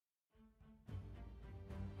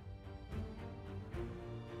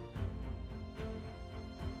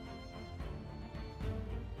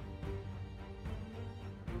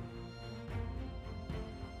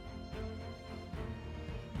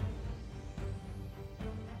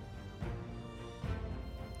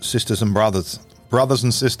sisters and brothers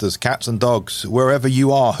and sisters, cats and dogs, wherever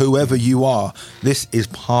you are, whoever you are. This is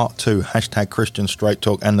part 2, #Christian Straight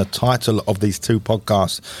Talk, and the title of these 2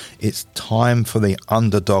 podcasts, it's Time for the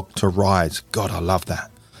Underdog to Rise. God, I love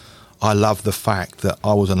that. I love the fact that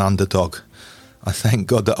I was an underdog. I thank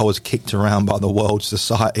God that I was kicked around by the world,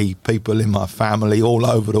 society, people in my family all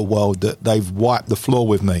over the world, that they've wiped the floor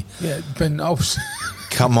with me. Yeah, Ben, I was...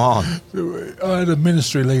 Come on. I had a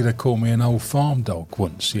ministry leader call me an old farm dog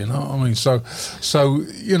once, you know what I mean? So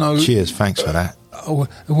you know... Cheers, thanks for that.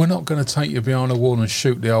 We're not going to take you behind a wall and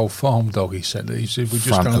shoot the old farm dog, he said. He said, we're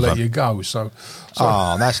just going to let you go. So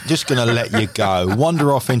that's just going to let you go.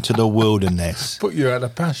 Wander off into the wilderness. Put you out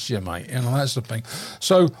of pasture, mate. You know, that's the thing.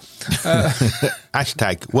 So...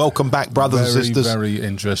 welcome back, brothers and sisters. Very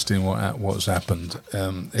interesting what's happened.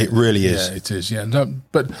 It really is. Yeah, it is, yeah. No,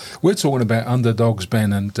 but we're talking about underdogs,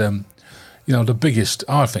 Ben, and, you know,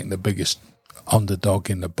 I think the biggest underdog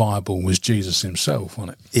in the Bible was Jesus himself,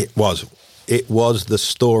 wasn't it? It was. It was the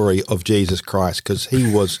story of Jesus Christ, because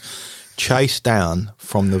he was chased down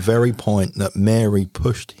from the very point that Mary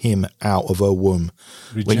pushed him out of her womb.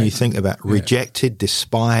 Rejected. When you think about rejected,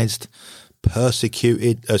 despised,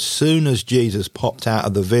 persecuted, as soon as Jesus popped out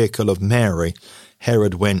of the vehicle of Mary,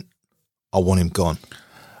 Herod went, I want him gone.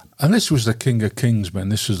 And this was the King of Kings, man.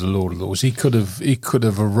 This was the Lord of Lords. He could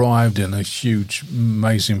have arrived in a huge,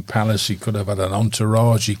 amazing palace. He could have had an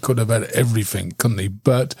entourage. He could have had everything, couldn't he?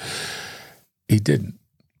 But he didn't.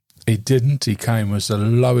 He didn't. He came as the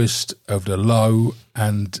lowest of the low,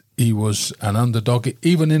 and he was an underdog,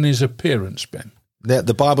 even in his appearance, Ben.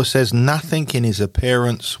 The Bible says nothing in his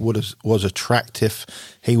appearance was attractive.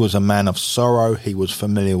 He was a man of sorrow. He was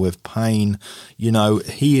familiar with pain. You know,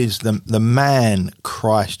 he is the man,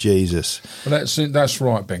 Christ Jesus. Well, that's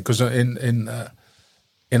right, Ben, because in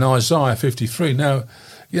Isaiah 53, now,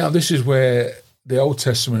 you know, this is where the Old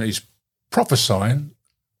Testament is prophesying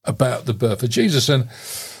about the birth of Jesus, and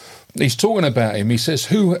he's talking about him. He says,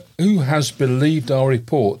 who has believed our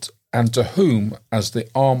report, and to whom has the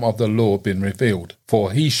arm of the Lord been revealed?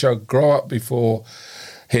 For he shall grow up before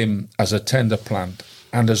him as a tender plant,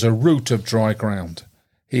 and as a root of dry ground.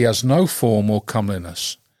 He has no form or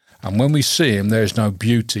comeliness, and when we see him, there is no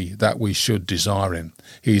beauty that we should desire him.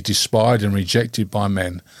 He is despised and rejected by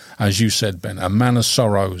men, as you said, Ben, a man of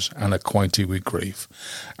sorrows and acquainted with grief.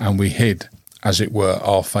 And we hid, as it were,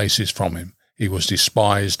 our faces from him. He was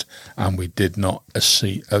despised, and we did not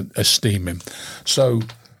esteem him. So,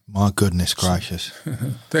 my goodness gracious.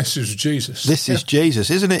 This is Jesus. This is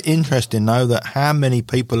Jesus. Isn't it interesting, though, that how many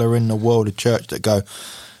people are in the world of church that go,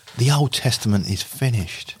 the Old Testament is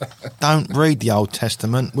finished. Don't read the Old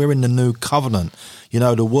Testament. We're in the New Covenant. You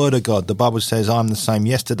know, the Word of God, the Bible says, I'm the same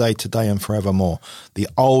yesterday, today, and forevermore. The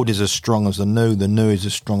old is as strong as the new is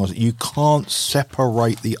as strong as... You can't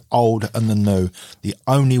separate the old and the new. The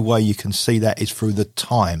only way you can see that is through the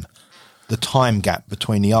time gap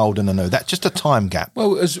between the old and the new. That's just a time gap.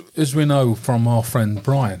 Well, as we know from our friend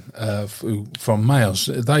Brian from Males,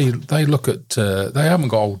 they look at they haven't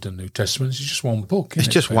got Old and New Testaments. It's just one book. It's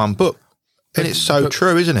just one book, and it's so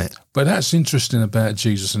true, isn't it? But that's interesting about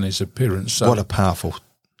Jesus and his appearance. So, what a powerful.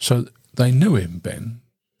 So they knew him, Ben,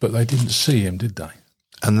 but they didn't see him, did they?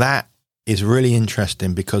 And that is really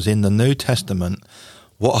interesting, because in the New Testament,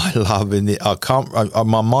 what I love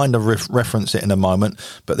my mind will reference it in a moment,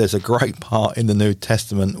 but there's a great part in the New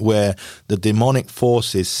Testament where the demonic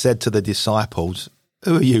forces said to the disciples,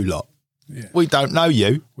 who are you lot? Yeah. We don't know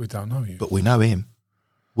you. We don't know you. But we know him.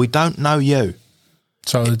 We don't know you.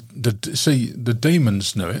 So, the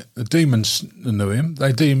demons knew it. The demons knew him.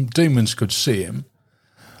 Demons could see him.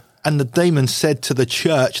 And the demons said to the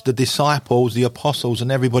church, the disciples, the apostles,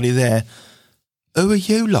 and everybody there, who are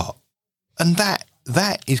you lot? And that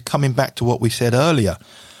is coming back to what we said earlier.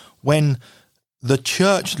 When the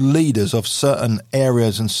church leaders of certain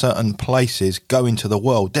areas and certain places go into the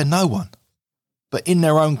world, they're no one. But in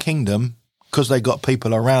their own kingdom, because they got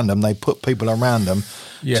people around them, they put people around them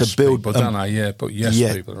to build... People, don't they? Yeah, but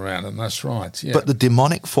people around them, that's right. Yeah. But the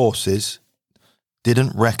demonic forces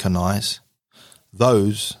didn't recognise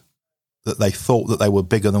those that they thought that they were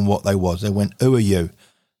bigger than what they was. They went, who are you?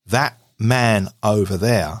 That man over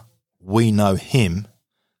there, we know him,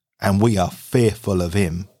 and we are fearful of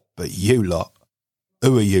him. But you lot,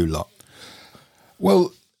 who are you lot?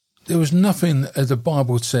 Well, there was nothing, as the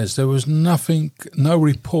Bible says, there was nothing, no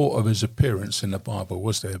report of his appearance in the Bible,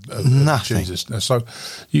 was there? Nothing. Jesus. So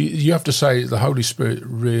you have to say the Holy Spirit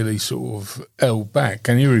really sort of held back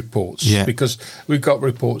any reports. Yeah. Because we've got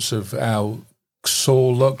reports of how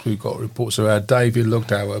Saul looked. We've got reports of how David looked,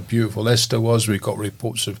 how beautiful Esther was. We've got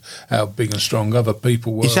reports of how big and strong other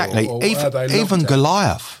people were. Exactly. Or how they looked Even at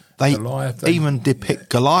Goliath. They even yeah. depict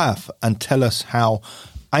Goliath and tell us how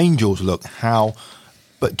angels look.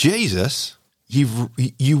 But Jesus,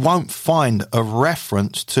 you won't find a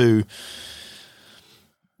reference to.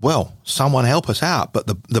 Well, someone help us out, but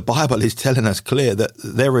the Bible is telling us clear that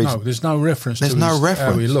there's no reference to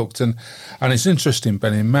how he looked. And it's interesting,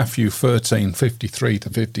 Ben, in Matthew 13:53 to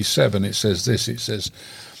 57, it says this, it says,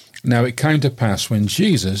 "Now it came to pass when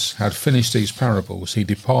Jesus had finished these parables, he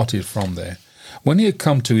departed from there. When he had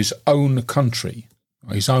come to his own country,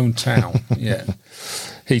 his own town,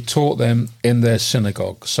 he taught them in their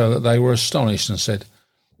synagogue, so that they were astonished and said,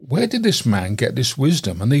 'Where did this man get this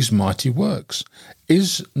wisdom and these mighty works?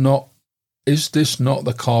 Is this not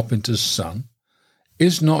the carpenter's son?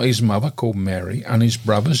 Is not his mother called Mary, and his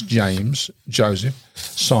brothers James, Joseph,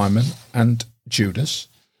 Simon, and Judas,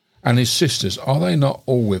 and his sisters, are they not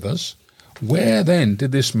all with us? Where then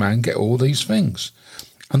did this man get all these things?'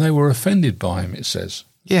 And they were offended by him," it says.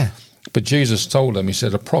 Yeah. But Jesus told them, he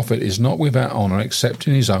said, "A prophet is not without honour except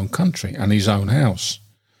in his own country and his own house."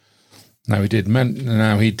 Now he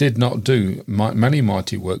did not do many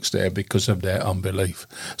mighty works there because of their unbelief.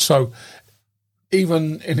 So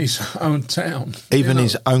even in his own town,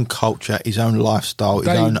 his own culture, his own lifestyle, his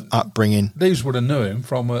own upbringing, these would have knew him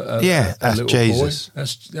from a that's little Jesus. Boy.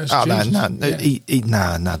 That's Jesus.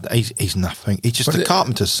 He's nothing. He's just a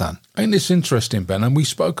carpenter's son. Ain't this interesting, Ben? And we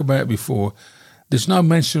spoke about it before. There's no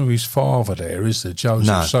mention of his father there, is there,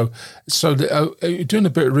 Joseph? No. So doing a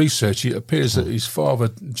bit of research, it appears that his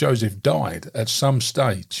father, Joseph, died at some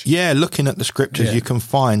stage. Yeah, looking at the scriptures, you can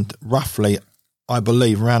find roughly, I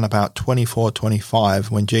believe, around about 24,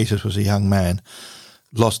 25, when Jesus was a young man,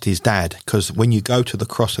 lost his dad. Because when you go to the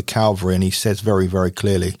cross of Calvary, and he says very, very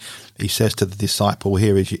clearly, he says to the disciple,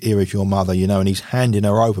 here is your mother, and he's handing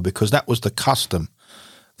her over, because that was the custom.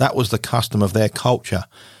 That was the custom of their culture.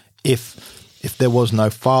 If there was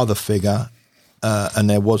no father figure and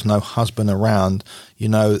there was no husband around,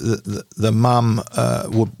 the mum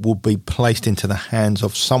would be placed into the hands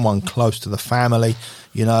of someone close to the family,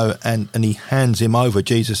 and he hands him over.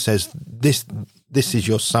 Jesus says, this is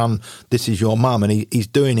your son, this is your mum, and he's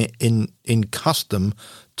doing it in custom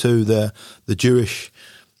to the Jewish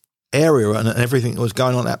area and everything that was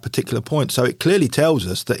going on at that particular point. So it clearly tells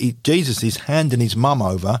us that Jesus is handing his mum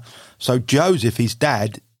over. So Joseph, his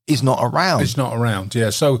dad, is not around. He's not around, yeah.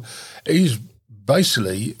 So he's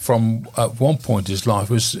basically, from at one point in his life,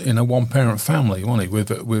 was in a one-parent family, wasn't he?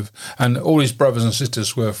 With and all his brothers and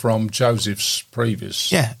sisters were from Joseph's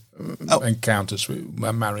previous encounters with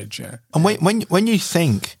marriage, yeah. And when you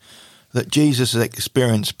think that Jesus has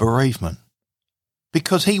experienced bereavement,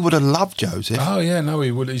 because he would have loved Joseph. Oh, yeah, no,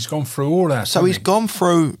 he would. He's gone through all that. So he's gone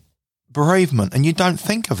through bereavement, and you don't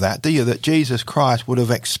think of that, do you? That Jesus Christ would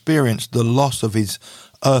have experienced the loss of his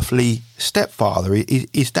earthly stepfather,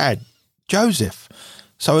 his dad, Joseph.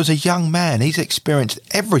 So as a young man, he's experienced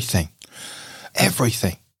everything.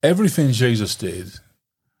 Everything Jesus did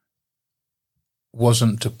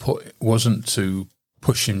wasn't to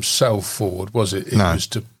push himself forward, was it? It was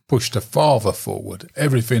to push the Father forward.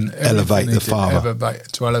 Everything elevate the Father.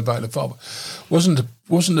 To elevate the Father. Wasn't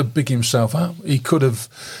to big himself up. He could have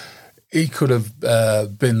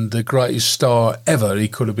been the greatest star ever. He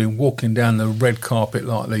could have been walking down the red carpet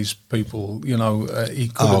like these people. He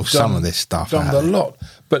could have done some of this stuff. Done a lot.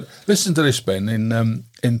 But listen to this, Ben.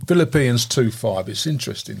 In Philippians 2:5, it's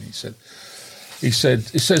interesting. It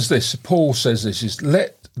says this. Paul says this: is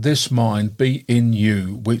let this mind be in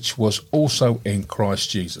you, which was also in Christ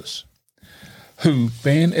Jesus, who,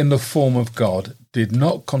 being in the form of God, did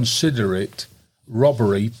not consider it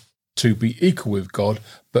robbery to be equal with God,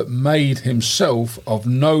 but made himself of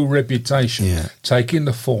no reputation, taking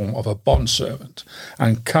the form of a bondservant,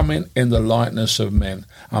 and coming in the likeness of men,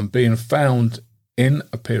 and being found in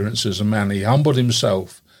appearance as a man, he humbled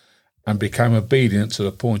himself and became obedient to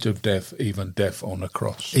the point of death, even death on the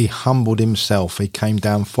cross. He humbled himself. He came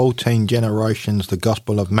down 14 generations. The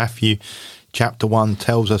Gospel of Matthew, chapter 1,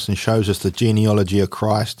 tells us and shows us the genealogy of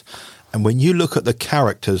Christ. And when you look at the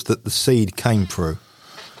characters that the seed came through,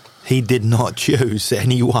 he did not choose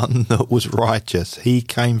anyone that was righteous. He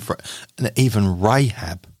came from, and even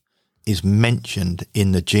Rahab is mentioned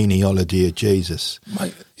in the genealogy of Jesus.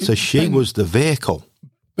 Mate, so she was the vehicle.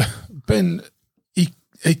 Ben,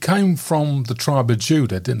 he came from the tribe of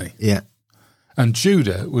Judah, didn't he? Yeah. And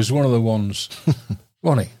Judah was one of the ones,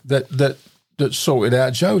 wasn't he, that sorted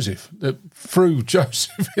out Joseph, that threw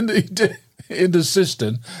Joseph in the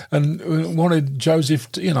cistern and wanted Joseph,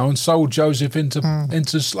 and sold Joseph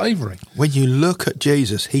into slavery. When you look at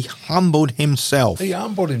Jesus, he humbled himself. He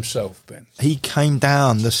humbled himself, Ben. He came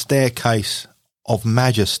down the staircase of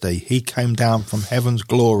majesty. He came down from heaven's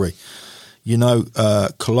glory.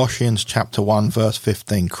 Colossians chapter 1, verse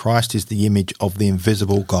 15, Christ is the image of the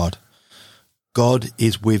invisible God. God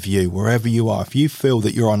is with you wherever you are. If you feel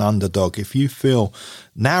that you're an underdog, if you feel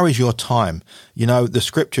now is your time, the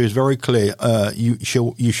scripture is very clear. You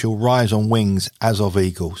shall rise on wings as of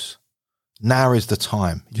eagles. Now is the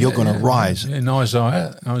time. You're going to rise. In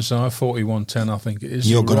Isaiah 41:10, I think it is.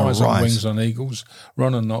 You're going to rise on wings on eagles,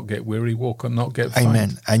 run and not get weary, walk and not get faint.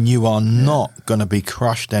 Amen. And you are not going to be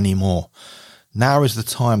crushed anymore. Now is the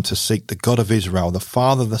time to seek the God of Israel, the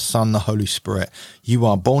Father, the Son, the Holy Spirit. You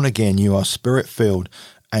are born again. You are spirit-filled.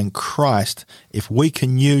 And Christ, if we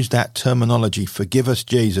can use that terminology, forgive us,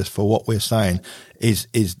 Jesus, for what we're saying, is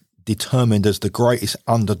determined as the greatest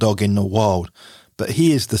underdog in the world. But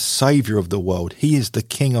he is the Saviour of the world. He is the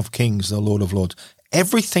King of kings, the Lord of lords.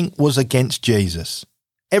 Everything was against Jesus.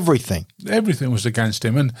 Everything. Everything was against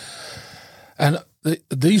him. And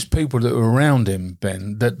these people that were around him,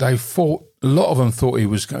 Ben, that they thought, a lot of them thought he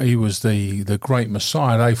was the great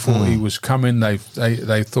Messiah. They thought he was coming. They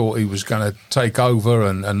thought he was going to take over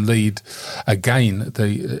and lead again,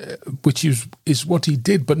 which is what he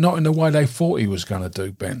did, but not in the way they thought he was going to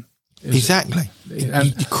do, Ben. Exactly.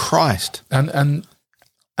 And Christ. And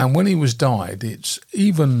when he was died, it's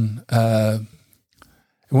even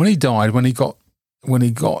when he died, when he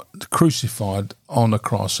got crucified on the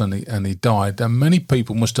cross and he died, and many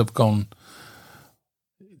people must have gone,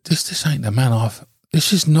 This ain't the man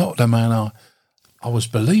this is not the man I was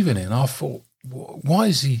believing in. I thought, why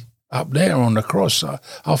is he up there on the cross? I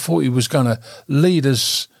thought he was going to lead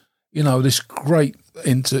us, this great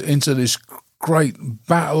into this great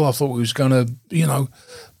battle. I thought he was going to,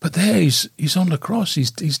 but there he's on the cross.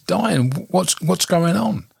 He's dying. What's going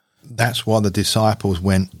on? That's why the disciples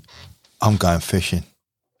went, I'm going fishing.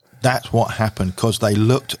 That's what happened, because they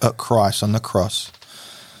looked at Christ on the cross.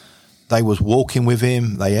 They was walking with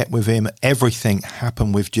him. They ate with him. Everything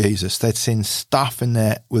happened with Jesus. They'd seen stuff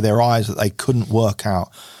with their eyes that they couldn't work out.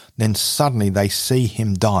 Then suddenly they see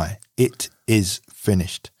him die. It is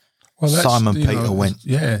finished. Well, Simon Peter went,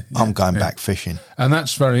 I'm going back fishing. And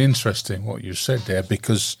that's very interesting what you said there,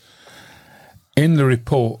 because in the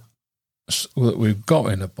report that we've got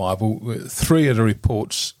in the Bible, 3 of the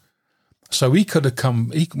reports, so he could have come,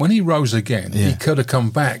 when he rose again, he could have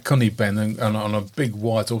come back, couldn't he, Ben, and on a big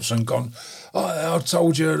white horse and gone, I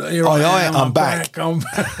told you, here I am, I'm back. I'm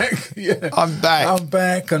back. Yeah. I'm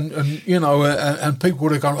back. And and people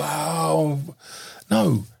would have gone, oh,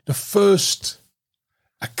 no, the first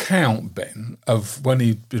account, Ben, of when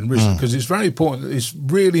he'd been risen, because it's very important, it's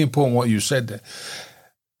really important what you said there,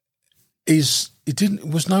 it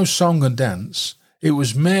was no song and dance. It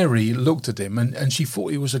was Mary looked at him and she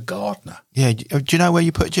thought he was a gardener. Yeah. Do you know where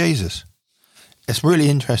you put Jesus? It's really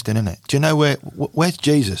interesting, isn't it? Do you know where's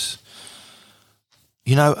Jesus?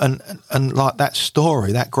 And like that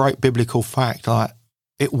story, that great biblical fact, like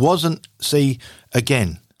it wasn't,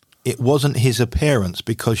 it wasn't his appearance,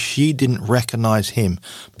 because she didn't recognize him.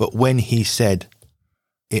 But when he said,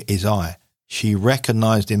 "It is I," she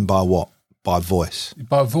recognized him by what? By voice.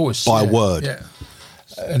 By voice. By word. Yeah.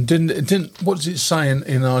 And didn't what does it say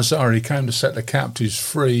in Isaiah? He came to set the captives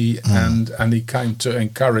free, and he came to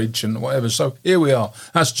encourage and whatever. So here we are.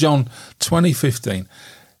 That's John 20:15.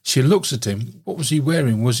 She looks at him. What was he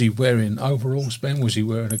wearing? Was he wearing overalls, Ben? Was he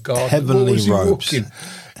wearing a garment? Heavenly robes.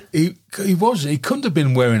 He couldn't have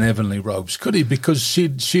been wearing heavenly robes, could he? Because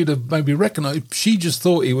she'd have maybe recognised. She just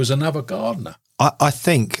thought he was another gardener. I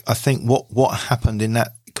think what happened in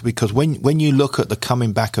that, because when you look at the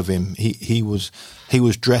coming back of him, he was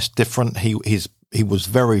dressed different. He was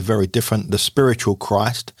very, very different. The spiritual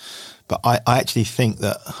Christ, but I actually think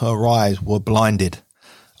that her eyes were blinded.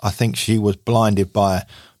 I think she was blinded by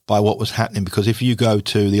what was happening, because if you go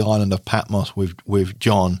to the island of Patmos with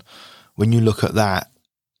John, when you look at that,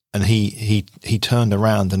 and he turned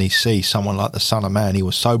around and he sees someone like the Son of Man. He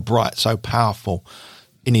was so bright, so powerful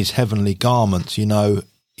in his heavenly garments,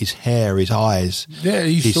 his hair, his eyes. Yeah,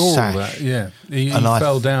 he saw sash. That, yeah. He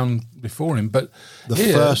fell down before him. But the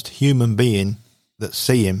first human being that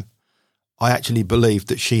see him, I actually believe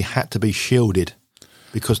that she had to be shielded,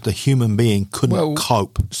 because the human being couldn't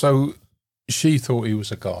cope. So she thought he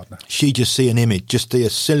was a gardener. She just see an image, just see a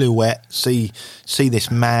silhouette, see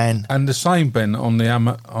this man. And the same, Ben, on the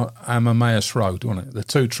Emmaus Road, wasn't it? The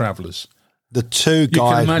two travellers. The two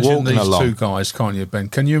guys walking along. You can imagine these two guys, can't you, Ben?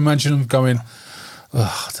 Can you imagine them going,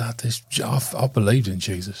 I believed in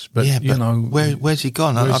Jesus, but Yeah, you but know, where's he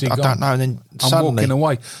gone? where's he I gone? don't know. And then I'm suddenly, walking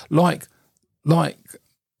away, like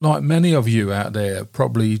many of you out there,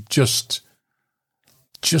 probably just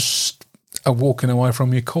are walking away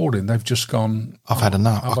from your calling. They've just gone, I've had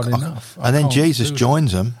enough. I've had enough. And then Jesus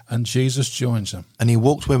joins them, and Jesus joins them. and he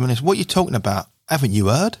walks with them and says, "What are you talking about? Haven't you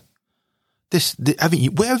heard? Haven't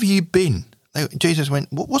you? Where have you been?" Jesus went,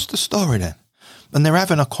 "What's the story then?" And they're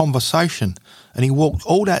having a conversation, and he walked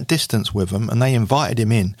all that distance with them, and they invited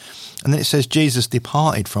him in. And then it says Jesus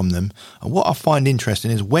departed from them. And what I find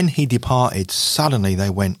interesting is when he departed, suddenly they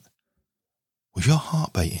went, "Was your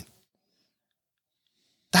heart beating?"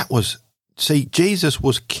 Jesus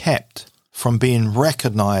was kept from being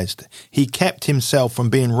recognised. He kept himself from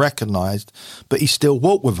being recognised, but he still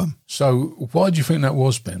walked with them. So why do you think that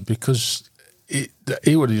was, Ben? Because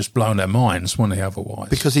he would have just blown their minds, wouldn't he, otherwise?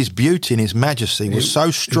 Because his beauty and his majesty was so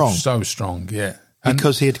strong. So strong, yeah.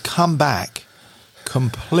 Because he had come back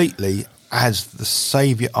completely as the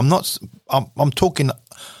saviour. I'm talking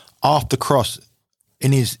after cross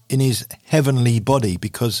in his heavenly body,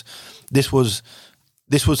 because this was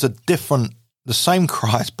the same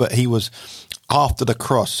Christ, but he was after the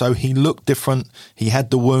cross. So he looked different. He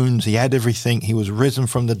had the wounds. He had everything. He was risen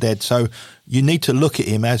from the dead. So you need to look at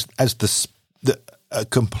him as the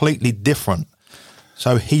completely different.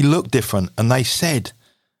 So he looked different, and they said,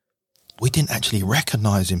 we didn't actually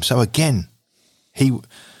recognize him. So again,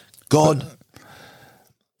 God.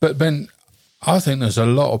 But Ben, I think there's a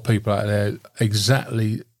lot of people out there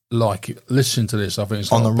exactly like it. Listen to this. I think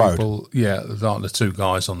it's on the road. People, yeah, like the two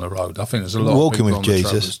guys on the road. I think there's a lot walking of people with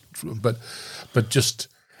Jesus, but just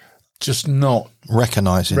not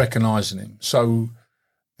recognizing him. So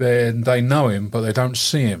they know him, but they don't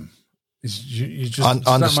see him. Does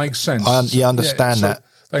that make sense? You understand that.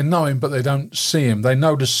 They know him, but they don't see him. They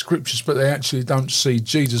know the scriptures, but they actually don't see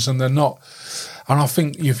Jesus, and they're not. And I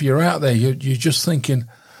think if you're out there, you're just thinking,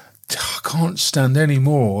 I can't stand any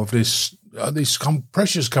more of this. These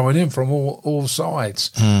pressures coming in from all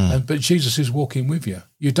sides, but Jesus is walking with you.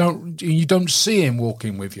 You don't see him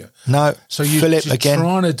walking with you. No, so you're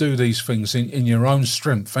trying to do these things in your own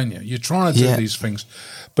strength, ain't you? You're trying to do these things,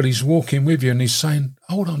 but he's walking with you, and he's saying,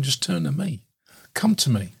 "Hold on, just turn to me, come to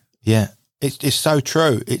me." Yeah, it's so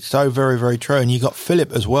true. It's so very, very true. And you got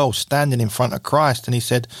Philip as well standing in front of Christ, and he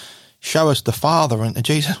said, "Show us the Father." And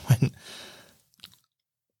Jesus went,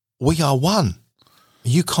 "We are one.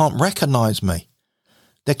 You can't recognize me."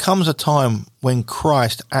 There comes a time when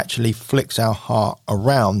Christ actually flicks our heart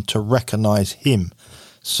around to recognize him,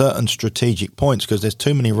 certain strategic points, because there's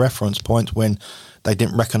too many reference points when they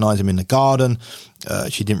didn't recognize him in the garden.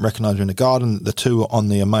 She didn't recognize him in the garden. The two on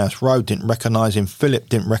the Emmaus Road didn't recognize him. Philip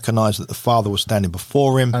didn't recognize that the Father was standing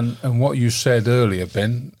before him. And what you said earlier,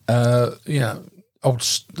 Ben, the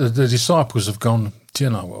disciples have gone, do you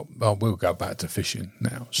know what, we'll go back to fishing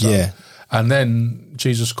now. So, yeah. And then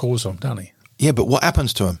Jesus calls them, doesn't he? Yeah, but what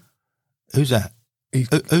happens to him? Who's that? They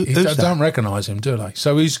don't recognise him, do they?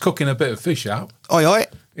 So he's cooking a bit of fish up. Oi, oi.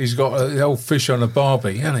 He's got the old fish on a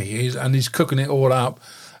barbie, hasn't he? And he's cooking it all up,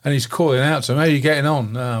 and he's calling out to him, "How are you getting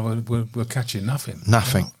on?" "No, we're catching nothing."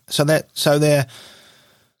 Nothing. No. So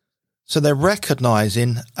they're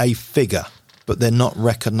recognising a figure, but they're not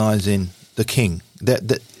recognising the king.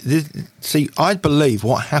 See, I believe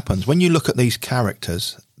what happens when you look at these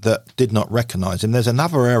characters that did not recognise him, there's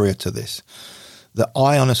another area to this, that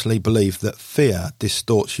I honestly believe that fear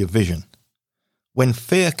distorts your vision. When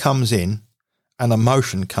fear comes in and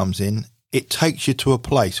emotion comes in, it takes you to a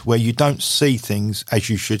place where you don't see things as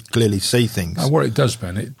you should clearly see things. And what it does,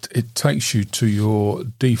 Ben, it takes you to your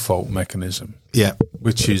default mechanism. Yeah.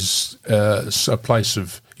 Which is a place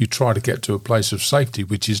of, you try to get to a place of safety,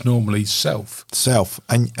 which is normally self.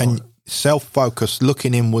 And self-focus,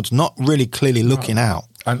 looking inwards, not really clearly looking out.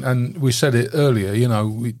 And we said it earlier,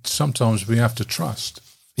 sometimes we have to trust.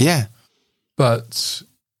 Yeah. But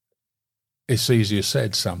it's easier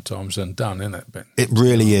said sometimes than done, isn't it, Ben? It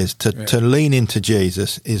really is. To lean into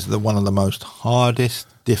Jesus is one of the most hardest,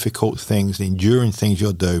 difficult things, the enduring things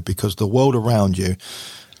you'll do, because the world around you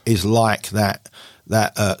is like that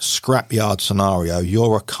scrapyard scenario.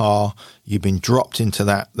 You're a car, you've been dropped into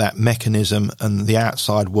that mechanism, and the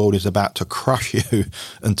outside world is about to crush you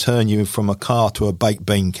and turn you from a car to a baked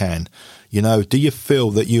bean can. Do you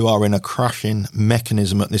feel that you are in a crushing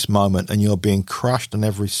mechanism at this moment, and you're being crushed on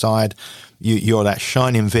every side? You're that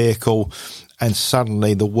shining vehicle, and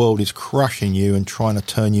suddenly the world is crushing you and trying to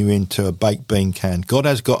turn you into a baked bean can. God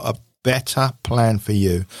has got a better plan for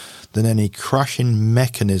you than any crushing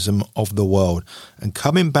mechanism of the world. And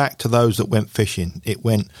coming back to those that went fishing, it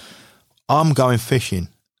went, I'm going fishing.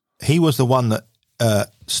 He was the one that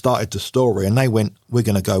started the story, and they went, "We're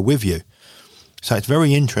going to go with you." So it's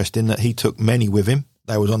very interesting that he took many with him.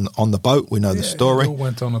 They was on the boat. We know the story. They all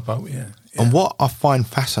went on a boat, yeah. And what I find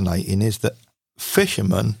fascinating is that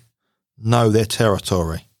fishermen know their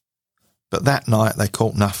territory. But that night they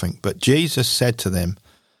caught nothing. But Jesus said to them,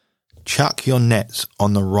 "Chuck your nets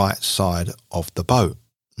on the right side of the boat."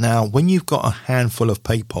 Now, when you've got a handful of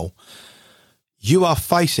people, you are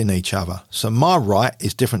facing each other. So my right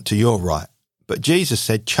is different to your right. But Jesus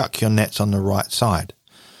said, "Chuck your nets on the right side."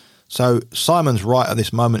 So Simon's right at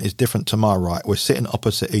this moment is different to my right. We're sitting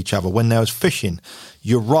opposite each other. When there was fishing,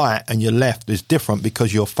 your right and your left is different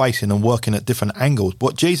because you're facing and working at different angles.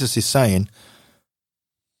 What Jesus is saying,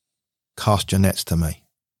 cast your nets to me.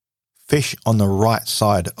 Fish on the right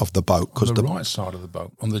side of the boat. On the right side of the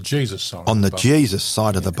boat, on the Jesus side of the boat. On the Jesus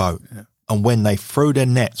side of the boat. Yeah. And when they threw their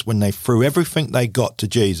nets, when they threw everything they got to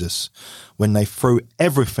Jesus, when they threw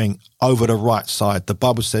everything over the right side, the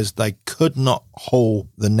Bible says they could not haul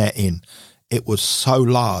the net in. It was so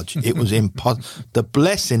large. It was impossible. The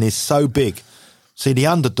blessing is so big. See, the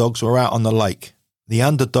underdogs were out on the lake. The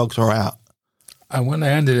underdogs were out. And when they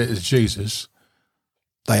handed it to Jesus,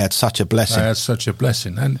 they had such a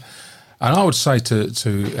blessing. And I would say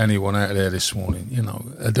to anyone out there this morning, you know,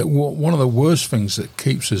 that one of the worst things that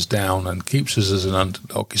keeps us down and keeps us as an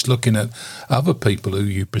underdog is looking at other people who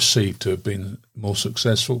you perceive to have been more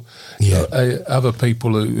successful, other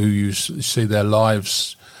people who you see their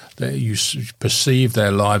lives, that you perceive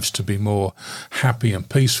their lives to be more happy and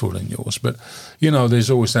peaceful than yours. But, you know, there's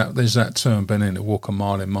that term, Ben, in to walk a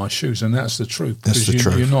mile in my shoes, and that's the truth. That's the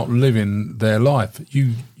truth. You're not living their life.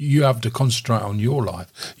 You have to concentrate on your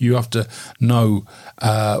life. You have to know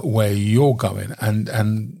where you're going,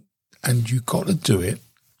 and you've got to do it.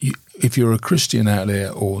 If you're a Christian out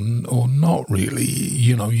there or not really,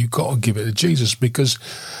 you know, you've got to give it to Jesus, because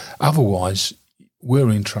otherwise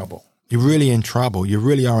we're in trouble. You're really in trouble. You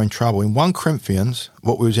really are in trouble. In 1 Corinthians,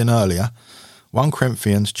 what we was in earlier, 1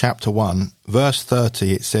 Corinthians chapter 1, verse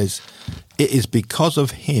 30, it says, "It is because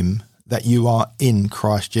of him that you are in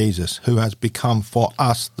Christ Jesus, who has become for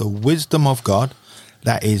us the wisdom of God,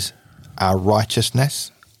 that is our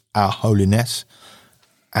righteousness, our holiness,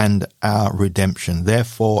 and our redemption.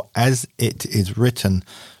 Therefore, as it is written,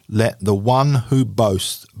 let the one who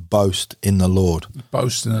boasts boast in the Lord."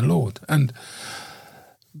 Boast in the Lord. And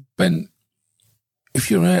Ben,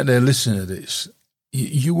 if you're out there listening to this,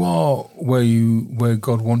 you are where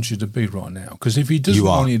God wants you to be right now. Because if he doesn't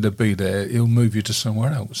want you to be there, he'll move you to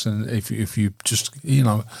somewhere else. And if you just, you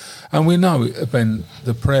know, and we know, Ben,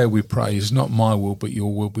 the prayer we pray is not my will, but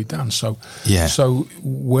your will be done. So, so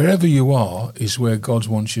wherever you are is where God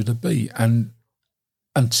wants you to be, and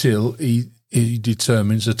until he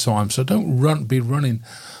determines the time. So don't be running.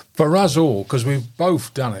 For us all, because we've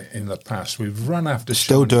both done it in the past, we've run after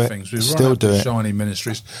shiny things. We've run after shiny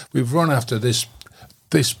ministries. We've run after this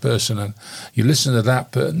person, and you listen to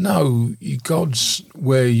that. But no, God's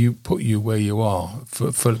where you are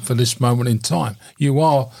for this moment in time. You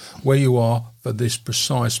are where you are for this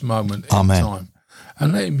precise moment in time.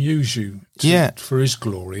 And let him use you for his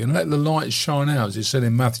glory, and let the light shine out, as it said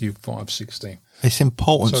in Matthew 5:16. It's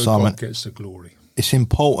important, so Simon. God gets the glory. It's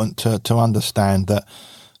important to understand that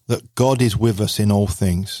God is with us in all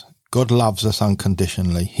things. God loves us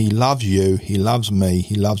unconditionally. He loves you. He loves me.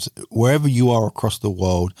 He loves wherever you are across the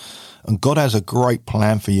world. And God has a great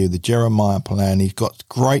plan for you, the Jeremiah plan. He's got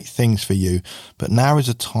great things for you. But now is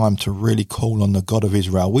a time to really call on the God of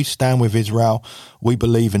Israel. We stand with Israel. We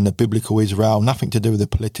believe in the biblical Israel, nothing to do with the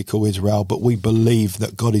political Israel, but we believe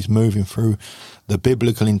that God is moving through the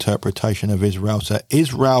biblical interpretation of Israel. So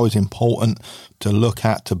Israel is important to look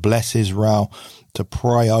at, to bless Israel, to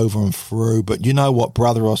pray over and through. But you know what,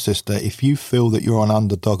 brother or sister, if you feel that you're an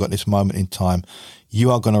underdog at this moment in time,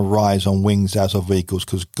 you are going to rise on wings as of eagles,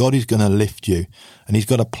 because God is going to lift you, and he's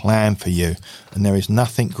got a plan for you. And there is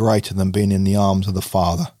nothing greater than being in the arms of the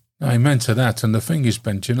Father. Amen to that. And the thing is,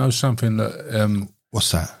 Ben, do you know something that...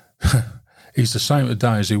 What's that? He's the same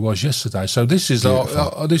today as he was yesterday. So this is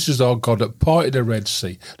our God that parted the Red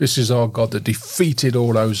Sea. This is our God that defeated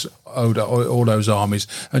all those armies.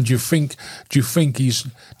 And do you think he's?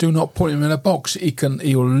 Do not put him in a box.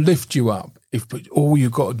 He'll lift you up. But all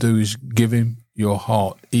you've got to do is give him your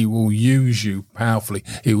heart. He will use you powerfully.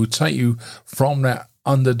 He will take you from that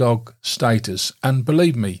underdog status. And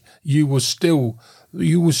believe me, on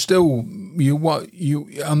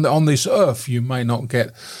this earth you may not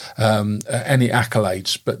get any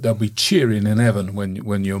accolades, but they'll be cheering in heaven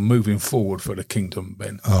when you're moving forward for the kingdom,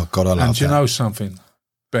 Ben. Oh God, I love that. And do you know something,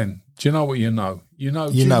 Ben? Do you know what you know? You know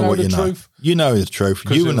the truth. You know the truth.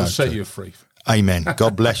 Because it will set you free. Amen.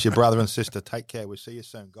 God bless you, brother and sister. Take care. We'll see you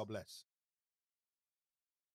soon. God bless.